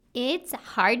It's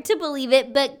hard to believe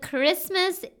it, but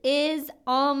Christmas is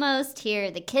almost here.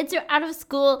 The kids are out of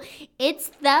school. It's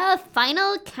the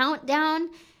final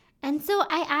countdown. And so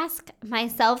I ask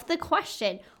myself the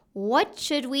question, what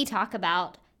should we talk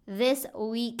about this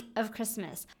week of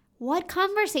Christmas? What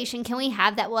conversation can we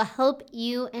have that will help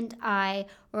you and I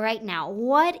right now?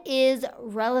 What is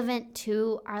relevant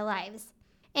to our lives?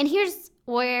 And here's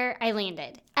where I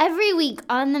landed. Every week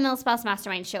on the MilSpouse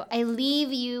Mastermind Show, I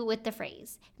leave you with the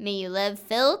phrase, may you live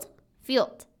filled,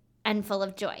 fueled, and full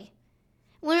of joy.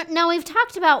 Now, we've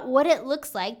talked about what it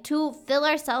looks like to fill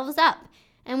ourselves up,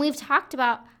 and we've talked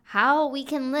about how we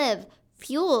can live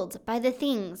fueled by the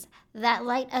things that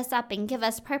light us up and give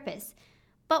us purpose.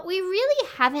 But we really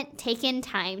haven't taken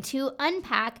time to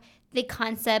unpack the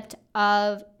concept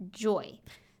of joy.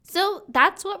 So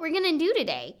that's what we're going to do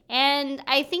today. And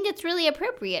I think it's really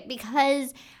appropriate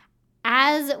because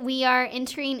as we are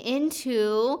entering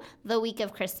into the week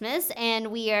of Christmas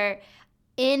and we are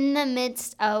in the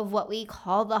midst of what we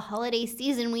call the holiday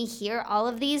season, we hear all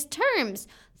of these terms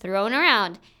thrown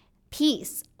around: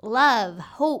 peace, love,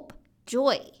 hope,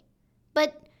 joy.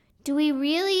 But do we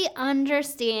really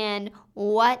understand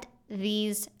what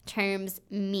these terms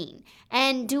mean?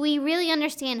 And do we really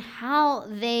understand how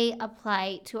they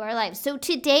apply to our lives? So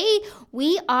today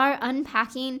we are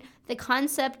unpacking the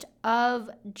concept of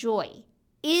joy.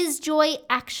 Is joy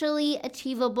actually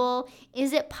achievable?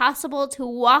 Is it possible to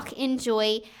walk in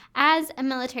joy as a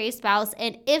military spouse?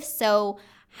 And if so,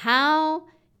 how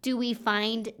do we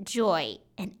find joy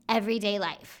in everyday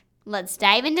life? Let's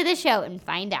dive into the show and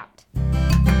find out.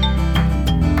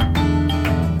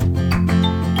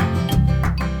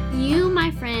 You,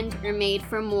 my friend, are made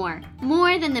for more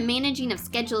than the managing of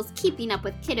schedules, keeping up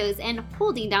with kiddos, and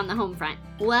holding down the home front.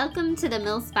 Welcome to the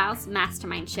MilSpouse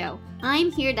Mastermind Show.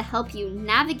 I'm here to help you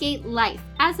navigate life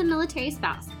as a military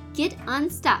spouse, get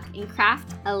unstuck, and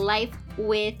craft a life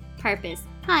with purpose.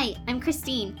 Hi, I'm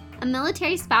Christine, a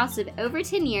military spouse of over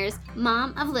 10 years,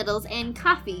 mom of littles, and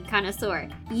coffee connoisseur.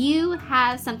 You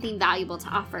have something valuable to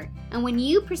offer, and when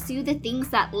you pursue the things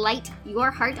that light your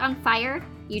heart on fire,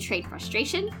 you trade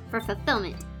frustration for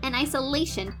fulfillment and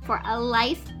isolation for a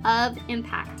life of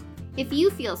impact. If you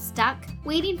feel stuck,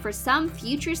 waiting for some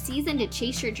future season to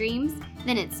chase your dreams,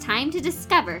 then it's time to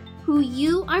discover who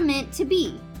you are meant to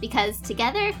be, because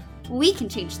together, we can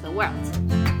change the world.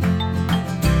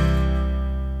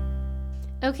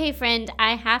 Okay, friend,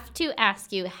 I have to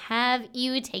ask you, have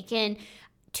you taken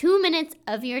 2 minutes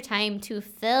of your time to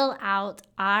fill out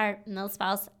our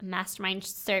MilSpouse Mastermind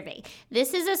survey?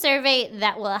 This is a survey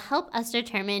that will help us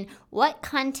determine what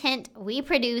content we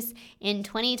produce in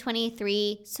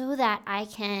 2023 so that I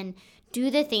can do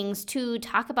the things to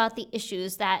talk about the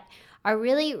issues that are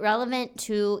really relevant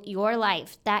to your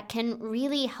life, that can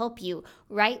really help you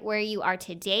right where you are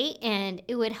today. And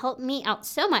it would help me out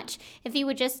so much if you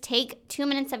would just take 2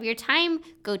 minutes of your time,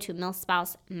 go to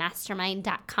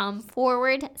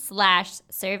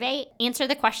milspousemastermind.com/survey, answer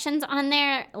the questions on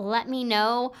there, let me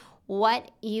know what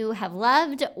you have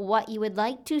loved, what you would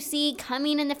like to see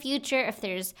coming in the future. If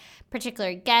there's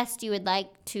particular guest you would like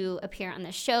to appear on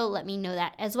the show, let me know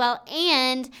that as well.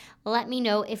 And let me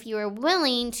know if you are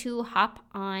willing to hop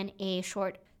on a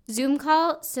short Zoom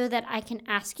call so that I can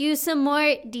ask you some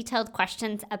more detailed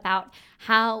questions about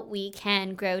how we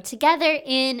can grow together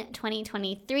in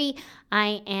 2023.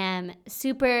 I am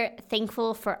super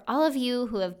thankful for all of you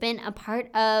who have been a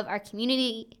part of our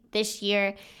community this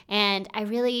year, and I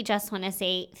really just want to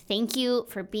say thank you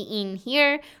for being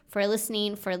here, for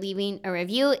listening, for leaving a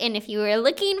review. And if you were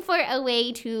looking for a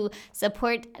way to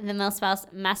support the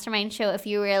MilSpouse Mastermind Show, if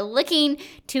you were looking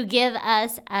to give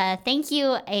us a thank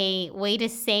you, a way to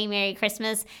say Merry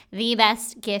Christmas, the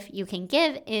best gift you can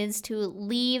give is to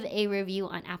leave a review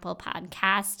on Apple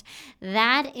Podcast.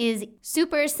 That is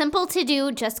super simple to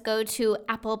do. Just go to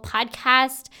Apple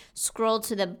Podcast, scroll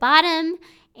to the bottom,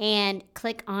 and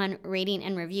click on rating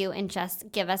and review and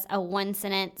just give us a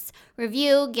 1-sentence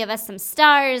review. Give us some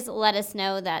stars. Let us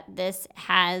know that this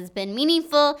has been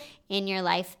meaningful in your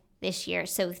life this year.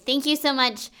 So thank you so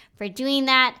much for doing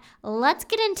that. Let's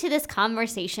get into this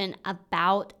conversation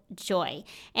about joy.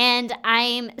 And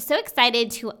I'm so excited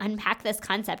to unpack this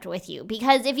concept with you,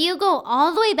 because if you go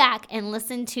all the way back and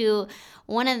listen to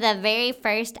one of the very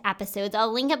first episodes,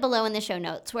 I'll link it below in the show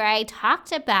notes, where I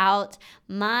talked about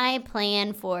my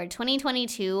plan for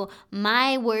 2022,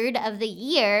 my word of the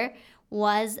year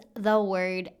was the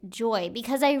word joy,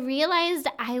 because I realized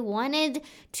I wanted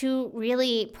to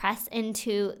really press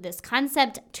into this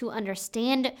concept to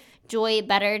understand joy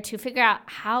better, to figure out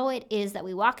how it is that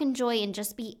we walk in joy and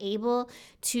just be able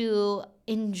to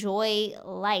enjoy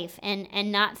life and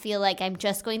not feel like I'm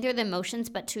just going through the motions,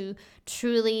 but to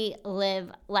truly live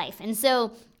life. And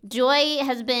so joy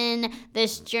has been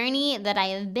this journey that I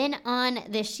have been on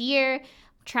this year,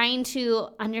 trying to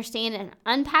understand and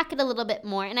unpack it a little bit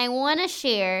more. And I want to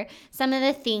share some of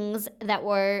the things that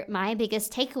were my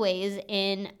biggest takeaways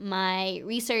in my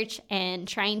research and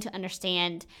trying to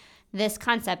understand this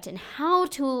concept and how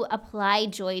to apply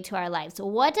joy to our lives. So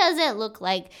what does it look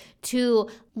like to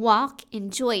walk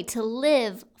in joy, to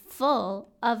live full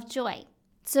of joy?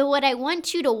 So what I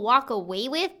want you to walk away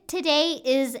with today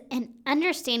is an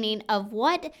understanding of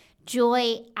what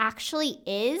joy actually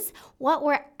is, what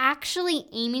we're actually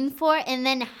aiming for, and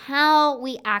then how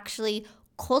we actually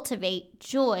cultivate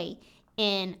joy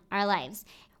in our lives.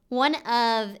 One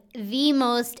of the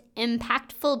most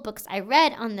impactful books I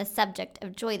read on the subject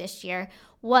of joy this year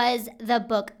was the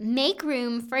book Make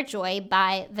Room for Joy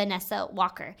by Vanessa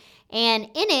Walker. And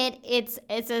in it,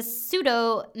 it's a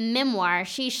pseudo memoir.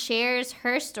 She shares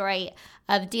her story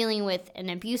of dealing with an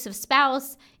abusive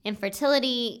spouse,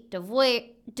 infertility,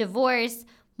 divorce,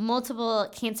 multiple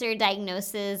cancer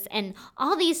diagnoses, and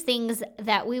all these things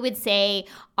that we would say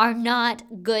are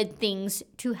not good things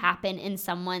to happen in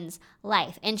someone's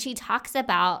life. And she talks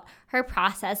about her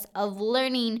process of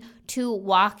learning to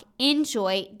walk in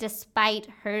joy despite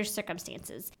her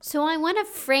circumstances. So I want to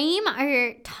frame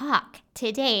our talk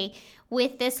today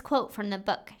with this quote from the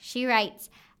book. She writes,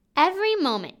 "Every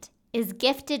moment is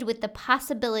gifted with the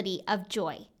possibility of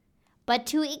joy, but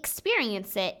to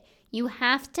experience it, you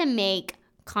have to make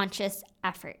conscious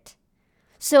effort."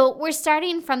 So we're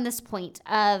starting from this point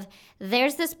of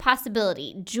there's this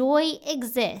possibility. Joy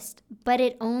exists, but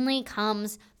it only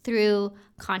comes through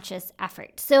conscious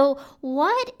effort. So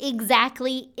what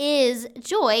exactly is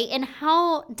joy and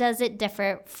how does it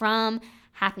differ from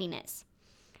happiness?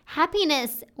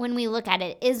 Happiness, when we look at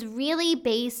it, is really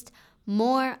based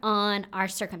more on our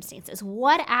circumstances,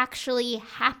 what actually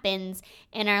happens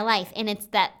in our life. And it's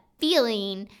that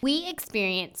feeling we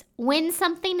experience when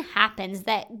something happens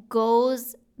that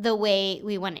goes the way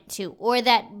we want it to, or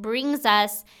that brings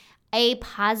us a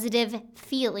positive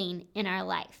feeling in our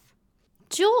life.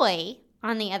 Joy,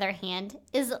 on the other hand,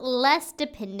 is less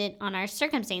dependent on our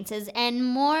circumstances and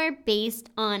more based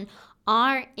on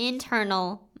our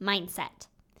internal mindset.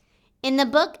 In the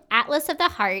book Atlas of the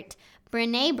Heart,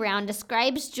 Brené Brown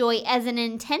describes joy as an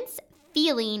intense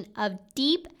feeling of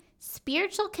deep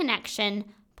spiritual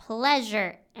connection,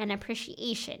 pleasure, and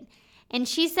appreciation. And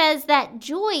she says that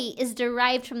joy is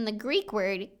derived from the Greek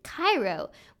word kairo,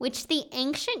 which the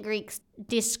ancient Greeks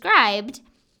described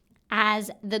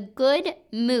as the good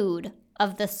mood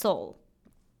of the soul.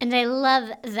 And I love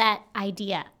that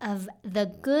idea of the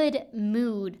good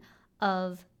mood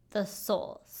of the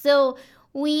soul. So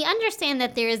we understand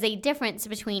that there is a difference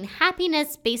between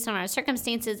happiness based on our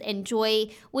circumstances and joy,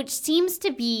 which seems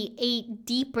to be a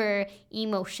deeper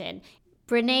emotion.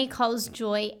 Brené calls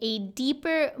joy a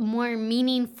deeper, more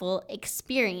meaningful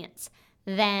experience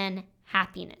than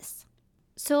happiness.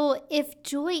 So if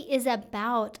joy is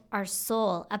about our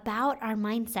soul, about our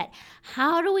mindset,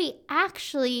 how do we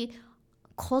actually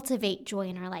cultivate joy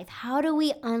in our life? How do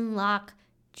we unlock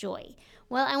joy?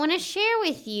 Well, I want to share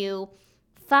with you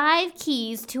 5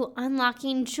 keys to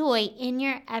unlocking joy in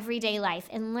your everyday life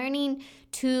and learning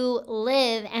to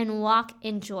live and walk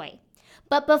in joy.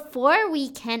 But before we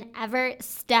can ever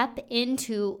step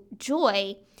into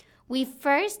joy, we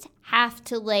first have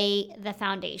to lay the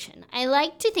foundation. I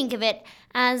like to think of it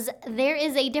as there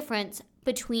is a difference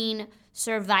between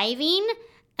surviving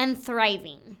and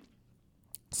thriving.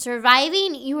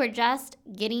 Surviving, you are just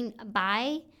getting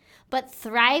by, but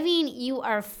thriving, you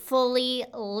are fully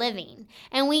living.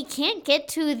 And we can't get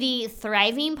to the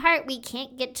thriving part, we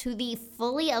can't get to the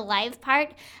fully alive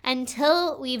part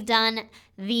until we've done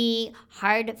the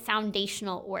hard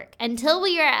foundational work. Until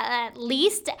we are at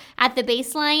least at the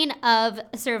baseline of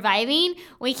surviving,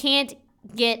 we can't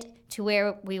get to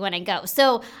where we want to go.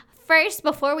 So first,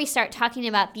 before we start talking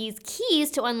about these keys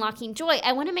to unlocking joy,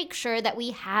 I want to make sure that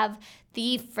we have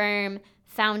the firm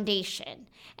foundation.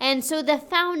 And so the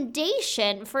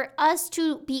foundation for us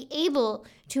to be able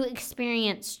to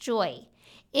experience joy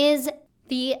is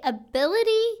the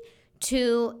ability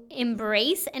to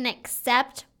embrace and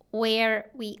accept where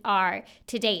we are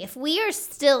today. If we are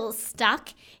still stuck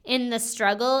in the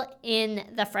struggle,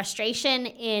 in the frustration,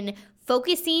 in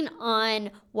focusing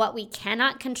on what we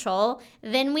cannot control,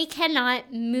 then we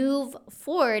cannot move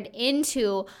forward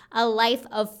into a life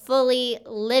of fully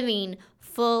living,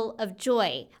 full of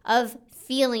joy, of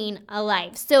feeling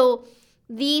alive. So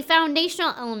the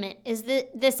foundational element is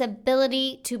this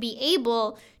ability to be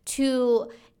able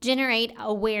to generate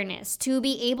awareness, to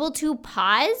be able to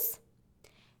pause,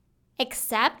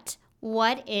 accept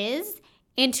what is,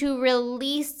 and to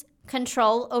release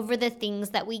control over the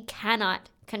things that we cannot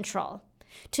control.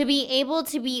 To be able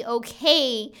to be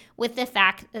okay with the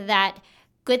fact that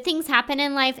good things happen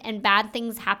in life and bad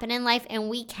things happen in life, and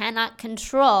we cannot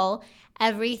control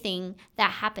everything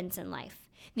that happens in life.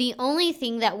 The only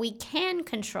thing that we can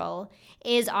control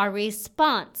is our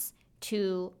response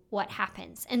to what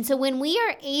happens. And so when we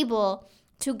are able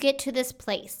to get to this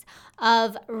place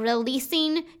of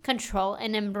releasing control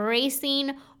and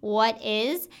embracing what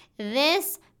is,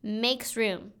 this makes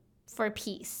room for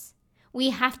peace.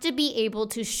 We have to be able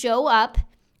to show up,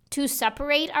 to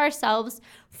separate ourselves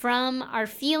from our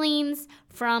feelings,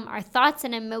 from our thoughts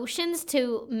and emotions,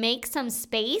 to make some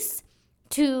space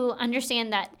to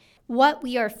understand that what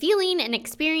we are feeling and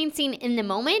experiencing in the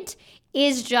moment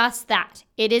is just that.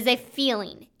 It is a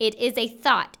feeling. It is a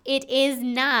thought. It is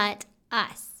not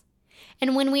us.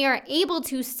 And when we are able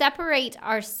to separate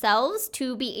ourselves,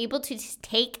 to be able to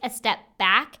take a step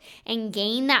back and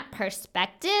gain that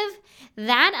perspective,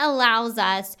 that allows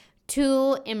us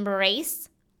to embrace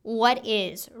what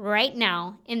is right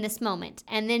now in this moment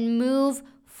and then move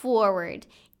forward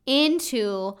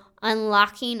into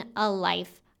unlocking a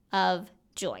life of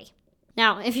joy.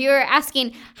 Now, if you're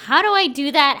asking, how do I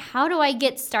do that? How do I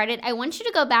get started? I want you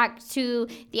to go back to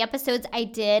the episodes I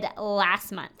did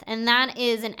last month. And that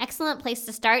is an excellent place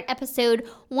to start. Episode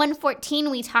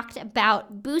 114, we talked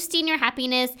about boosting your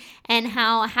happiness and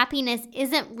how happiness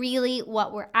isn't really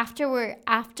what we're after. We're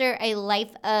after a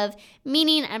life of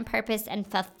meaning and purpose and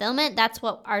fulfillment. That's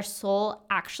what our soul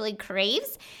actually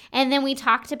craves. And then we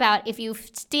talked about if you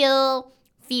still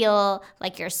feel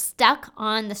like you're stuck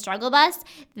on the struggle bus,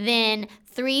 then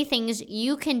 3 things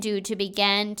you can do to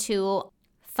begin to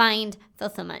find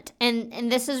fulfillment.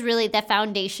 And this is really the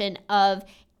foundation of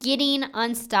getting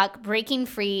unstuck, breaking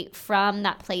free from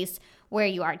that place where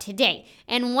you are today.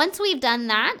 And once we've done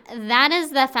that, that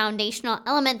is the foundational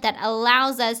element that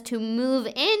allows us to move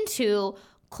into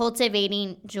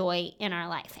cultivating joy in our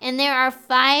life. And there are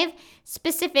 5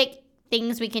 specific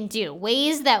things we can do,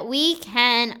 ways that we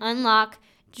can unlock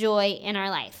joy in our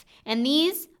life. And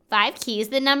these 5 keys,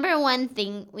 the number 1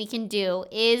 thing we can do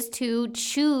is to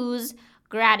choose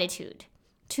gratitude,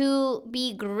 to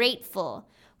be grateful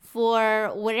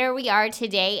for where we are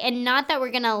today. And not that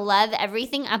we're going to love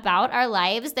everything about our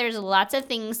lives. There's lots of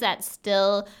things that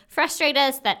still frustrate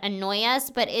us, that annoy us,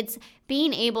 but it's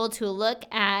being able to look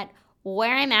at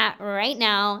where I'm at right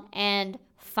now and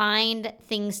find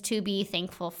things to be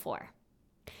thankful for.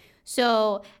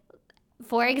 So,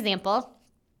 for example,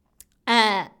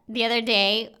 the other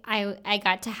day, I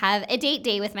got to have a date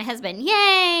day with my husband.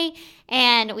 Yay!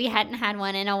 And we hadn't had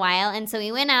one in a while. And so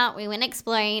we went out, we went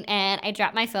exploring, and I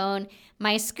dropped my phone.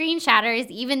 My screen shatters,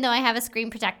 even though I have a screen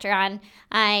protector on.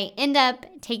 I end up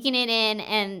taking it in,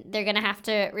 and they're going to have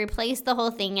to replace the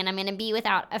whole thing, and I'm going to be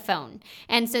without a phone.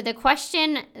 And so the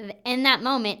question in that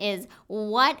moment is,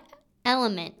 what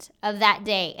element of that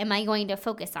day am I going to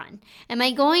focus on? Am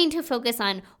I going to focus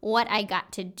on what I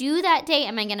got to do that day?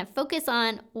 Am I going to focus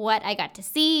on what I got to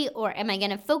see? Or am I going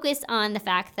to focus on the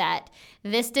fact that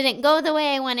this didn't go the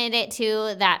way I wanted it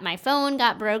to, that my phone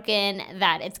got broken,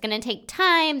 that it's going to take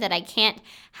time, that I can't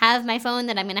have my phone,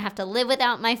 that I'm going to have to live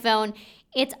without my phone?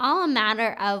 It's all a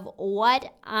matter of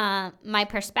what my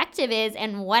perspective is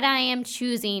and what I am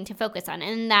choosing to focus on.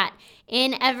 And that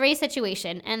in every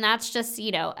situation, and that's just,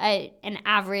 an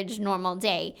average normal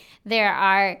day, there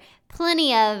are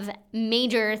plenty of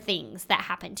major things that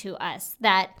happen to us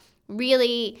that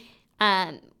really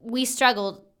we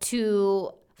struggle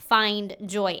to find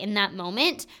joy in that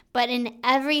moment. But in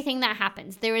everything that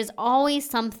happens, there is always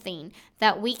something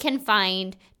that we can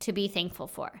find to be thankful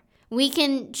for. We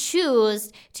can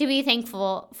choose to be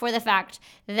thankful for the fact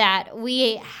that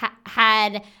we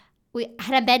had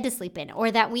a bed to sleep in, or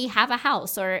that we have a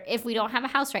house, or if we don't have a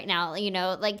house right now,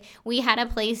 we had a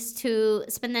place to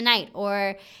spend the night,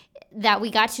 or that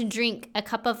we got to drink a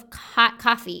cup of hot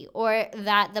coffee, or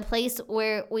that the place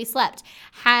where we slept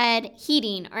had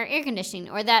heating or air conditioning,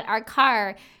 or that our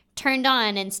car turned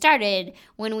on and started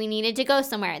when we needed to go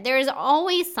somewhere. There is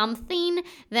always something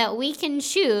that we can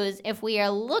choose if we are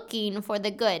looking for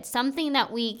the good, something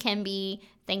that we can be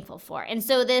thankful for. And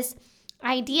so this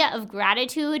idea of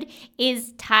gratitude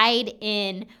is tied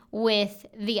in with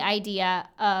the idea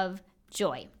of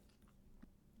joy.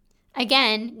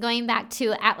 Again, going back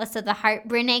to Atlas of the Heart,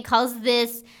 Brené calls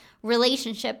this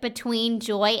relationship between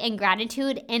joy and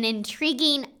gratitude an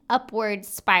intriguing upward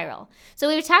spiral. So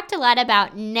we've talked a lot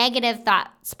about negative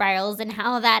thought spirals and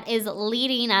how that is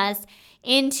leading us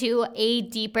into a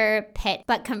deeper pit.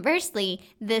 But conversely,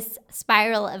 this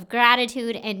spiral of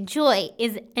gratitude and joy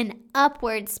is an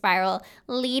upward spiral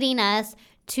leading us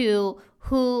to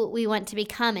who we want to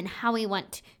become and how we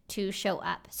want to show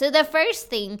up. So the first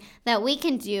thing that we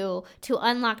can do to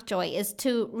unlock joy is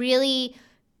to really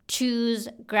choose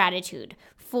gratitude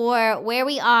for where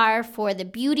we are, for the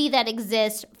beauty that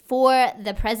exists, for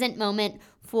the present moment,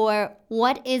 for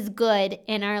what is good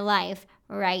in our life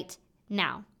right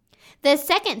now. The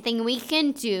second thing we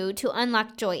can do to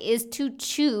unlock joy is to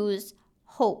choose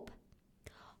hope.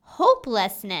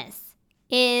 Hopelessness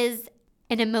is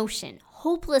an emotion.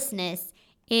 Hopelessness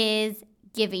is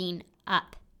giving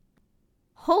up.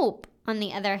 Hope, on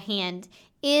the other hand,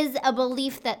 is a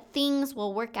belief that things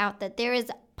will work out, that there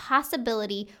is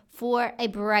possibility for a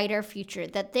brighter future,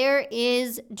 that there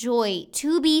is joy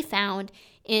to be found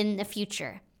in the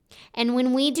future. And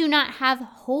when we do not have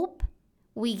hope,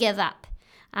 we give up.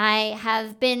 I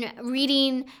have been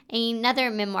reading another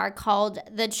memoir called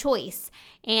The Choice,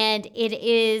 and it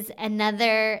is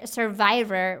another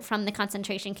survivor from the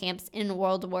concentration camps in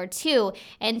World War II,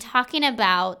 and talking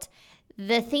about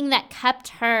the thing that kept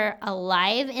her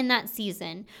alive in that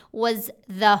season was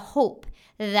the hope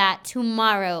that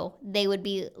tomorrow they would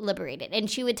be liberated. And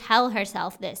she would tell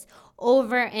herself this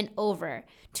over and over: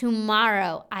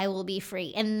 tomorrow I will be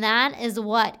free. And that is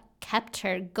what kept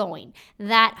her going,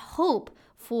 that hope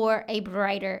for a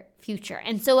brighter future.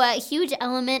 And so a huge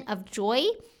element of joy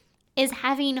is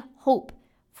having hope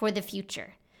for the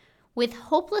future. With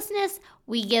hopelessness,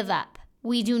 we give up.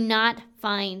 We do not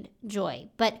find joy.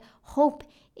 But hope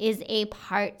is a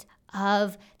part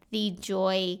of the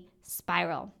joy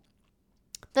spiral.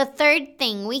 The third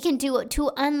thing we can do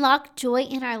to unlock joy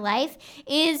in our life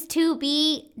is to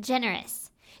be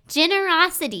generous.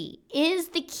 Generosity is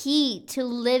the key to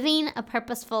living a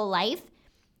purposeful life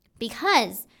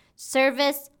because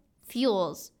service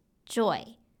fuels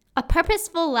joy. A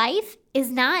purposeful life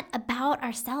is not about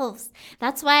ourselves.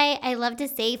 That's why I love to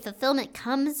say fulfillment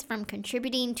comes from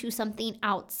contributing to something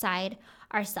outside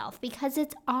ourselves, because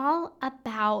it's all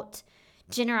about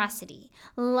generosity.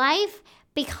 Life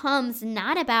becomes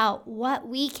not about what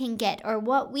we can get or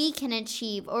what we can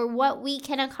achieve or what we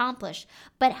can accomplish,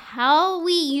 but how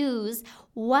we use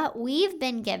what we've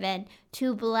been given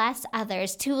to bless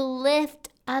others, to lift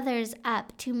others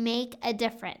up, to make a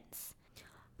difference.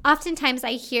 Oftentimes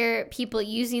I hear people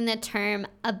using the term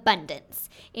abundance.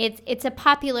 It's a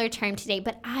popular term today,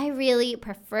 but I really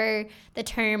prefer the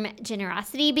term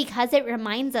generosity because it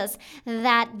reminds us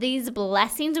that these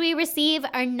blessings we receive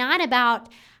are not about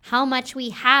how much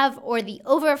we have or the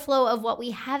overflow of what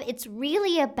we have. It's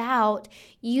really about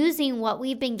using what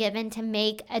we've been given to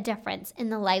make a difference in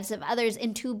the lives of others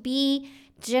and to be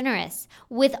generous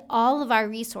with all of our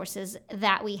resources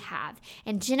that we have.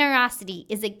 And generosity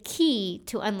is a key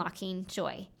to unlocking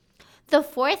joy. The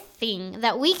fourth thing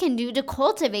that we can do to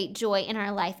cultivate joy in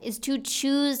our life is to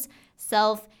choose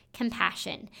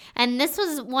self-compassion. And this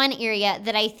was one area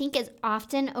that I think is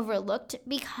often overlooked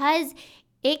because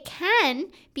it can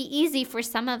be easy for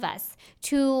some of us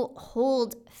to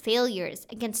hold failures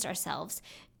against ourselves,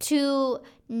 to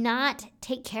not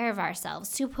take care of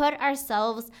ourselves, to put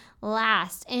ourselves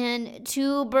last, and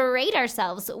to berate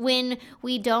ourselves when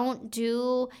we don't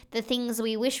do the things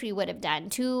we wish we would have done,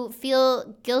 to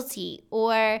feel guilty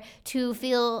or to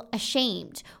feel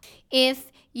ashamed.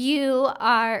 If you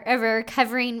are a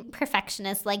recovering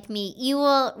perfectionist like me, you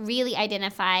will really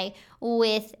identify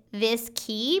with this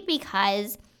key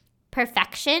because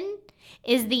perfection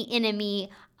is the enemy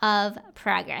of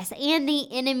progress and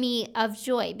the enemy of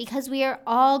joy, because we are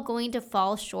all going to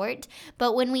fall short.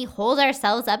 But when we hold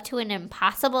ourselves up to an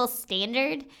impossible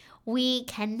standard, we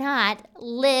cannot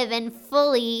live and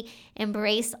fully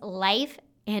embrace life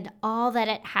and all that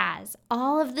it has,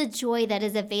 all of the joy that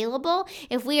is available.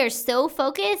 If we are so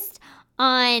focused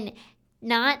on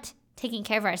not taking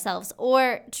care of ourselves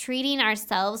or treating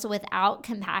ourselves without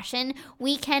compassion,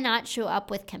 we cannot show up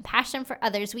with compassion for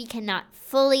others. We cannot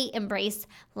fully embrace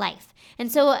life.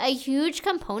 And so a huge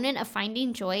component of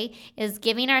finding joy is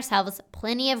giving ourselves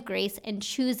plenty of grace and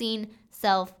choosing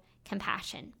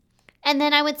self-compassion. And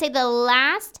then I would say the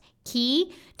last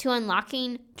key to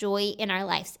unlocking joy in our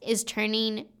lives is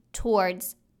turning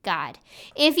towards God.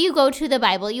 If you go to the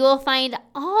Bible, you will find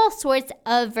all sorts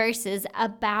of verses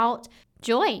about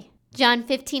joy. John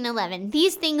 15:11.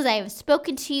 These things I have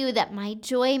spoken to you, that my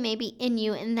joy may be in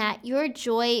you, and that your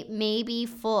joy may be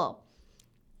full.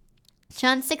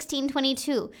 John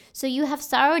 16:22. So you have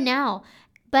sorrow now,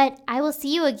 but I will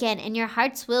see you again, and your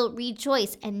hearts will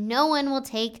rejoice, and no one will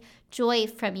take joy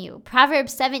from you.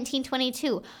 Proverbs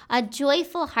 17:22. A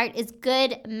joyful heart is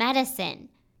good medicine.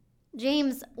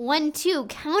 James 1:2.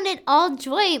 Count it all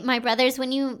joy, my brothers,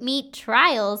 when you meet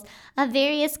trials of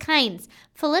various kinds.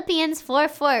 Philippians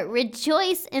 4:4.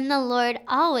 Rejoice in the Lord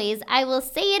always. I will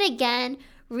say it again,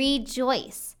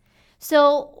 rejoice.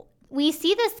 So we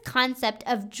see this concept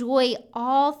of joy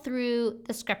all through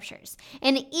the scriptures.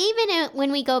 And even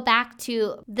when we go back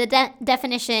to the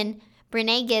definition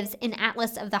Brene gives in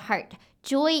Atlas of the Heart,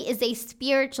 joy is a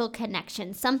spiritual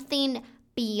connection, something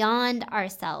beyond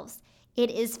ourselves. It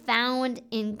is found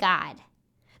in God.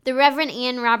 The Reverend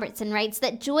Ann Robertson writes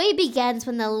that joy begins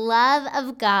when the love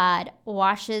of God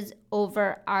washes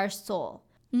over our soul.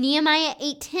 Nehemiah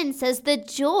 8:10 says the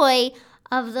joy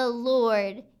of the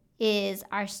Lord is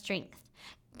our strength.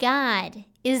 God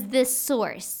is the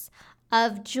source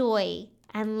of joy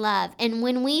and love. And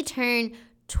when we turn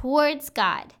towards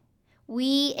God,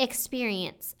 we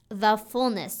experience the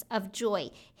fullness of joy,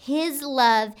 His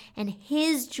love and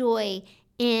His joy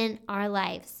in our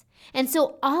lives. And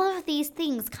so all of these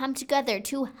things come together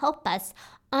to help us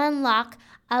unlock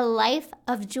a life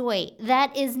of joy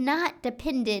that is not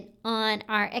dependent on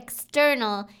our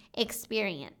external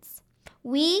experience.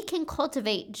 We can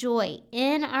cultivate joy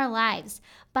in our lives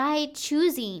by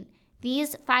choosing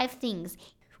these 5 things.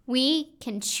 We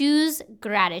can choose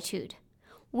gratitude.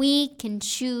 We can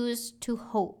choose to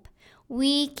hope.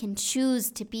 We can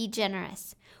choose to be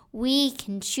generous. We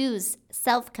can choose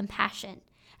self-compassion.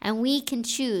 And we can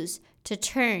choose to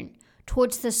turn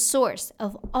towards the source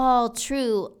of all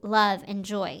true love and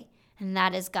joy, and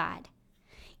that is God.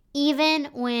 Even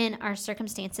when our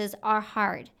circumstances are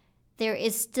hard, there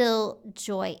is still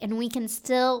joy, and we can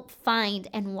still find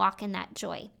and walk in that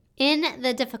joy. In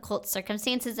the difficult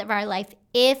circumstances of our life,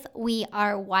 if we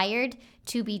are wired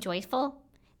to be joyful,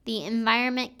 the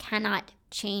environment cannot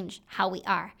change how we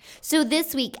are. So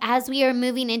this week, as we are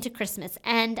moving into Christmas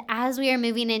and as we are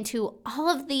moving into all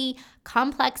of the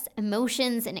complex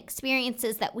emotions and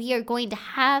experiences that we are going to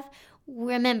have,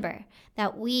 remember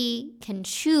that we can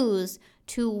choose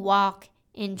to walk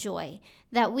in joy,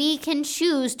 that we can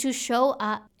choose to show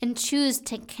up and choose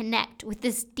to connect with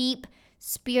this deep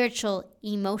spiritual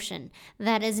emotion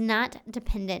that is not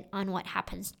dependent on what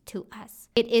happens to us.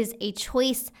 It is a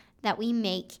choice that we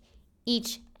make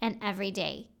each and every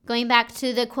day. Going back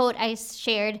to the quote I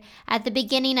shared at the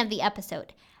beginning of the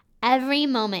episode, every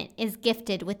moment is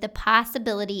gifted with the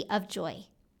possibility of joy.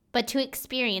 But to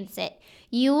experience it,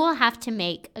 you will have to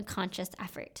make a conscious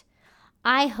effort.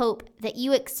 I hope that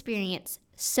you experience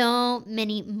so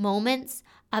many moments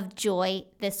of joy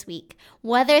this week.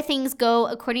 Whether things go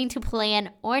according to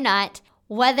plan or not,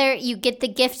 whether you get the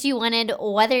gift you wanted,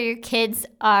 whether your kids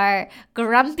are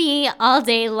grumpy all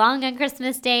day long on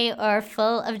Christmas Day or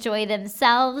full of joy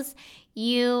themselves,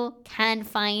 you can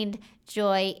find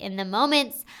joy in the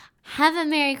moments. Have a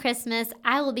Merry Christmas.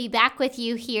 I will be back with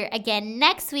you here again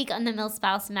next week on the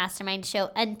Milspouse Mastermind Show.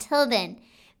 Until then,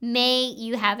 may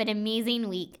you have an amazing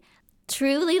week,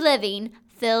 truly living,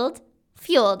 filled,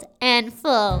 fueled, and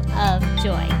full of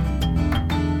joy.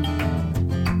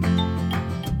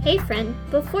 Hey friend,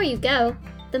 before you go,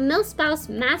 the Milspouse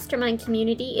Mastermind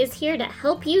community is here to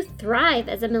help you thrive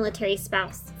as a military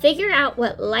spouse. Figure out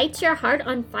what lights your heart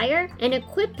on fire and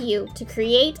equip you to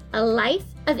create a life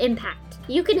of impact.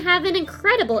 You can have an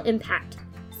incredible impact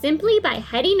simply by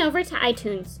heading over to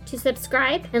iTunes to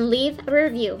subscribe and leave a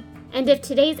review. And if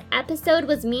today's episode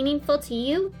was meaningful to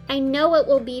you, I know it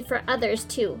will be for others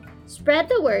too. Spread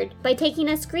the word by taking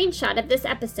a screenshot of this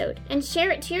episode and share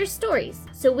it to your stories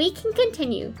so we can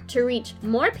continue to reach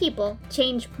more people,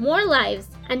 change more lives,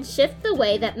 and shift the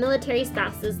way that military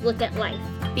spouses look at life.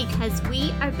 Because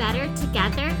we are better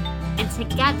together, and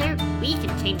together we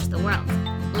can change the world.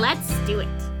 Let's do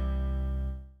it.